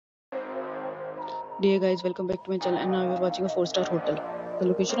Dear guys, welcome back to my channel and now we are watching a 4-star hotel. The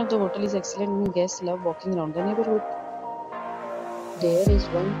location of the hotel is excellent and guests love walking around the neighborhood. There is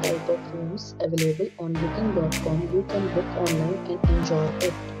one type of rooms available on booking.com. You can book online and enjoy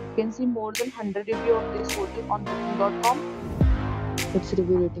it. You can see more than 100 reviews of this hotel on booking.com. Its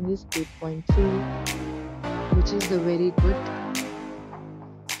review rating is 8.3, which is very good.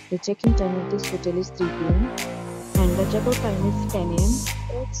 The check-in time of this hotel is 3 p.m. and the check-out time is 10 a.m.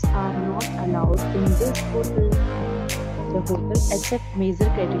 Pets are not allowed in this hotel. The hotel accepts major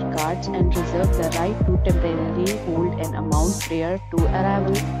credit cards and reserves the right to temporarily hold an amount prior to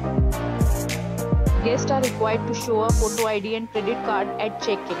arrival. Guests are required to show a photo ID and credit card at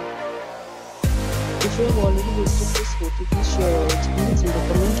check-in. If you have already visited this hotel, please share your experience in the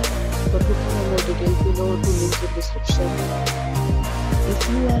comment. For booking or more details below, to link in the description. If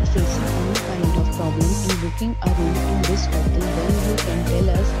you are facing any kind of problem in booking a room in this hotel, then you can tell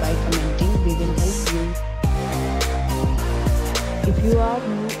us by commenting. We will help you. If you are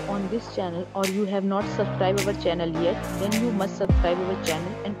new on this channel or you have not subscribed our channel yet, then you must subscribe our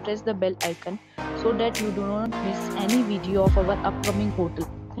channel and press the bell icon so that you do not miss any video of our upcoming hotel.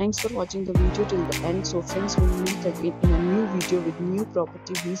 Thanks for watching the video till the end. So friends, we will meet again in a new video with new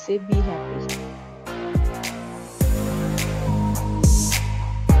property. Be safe, be happy.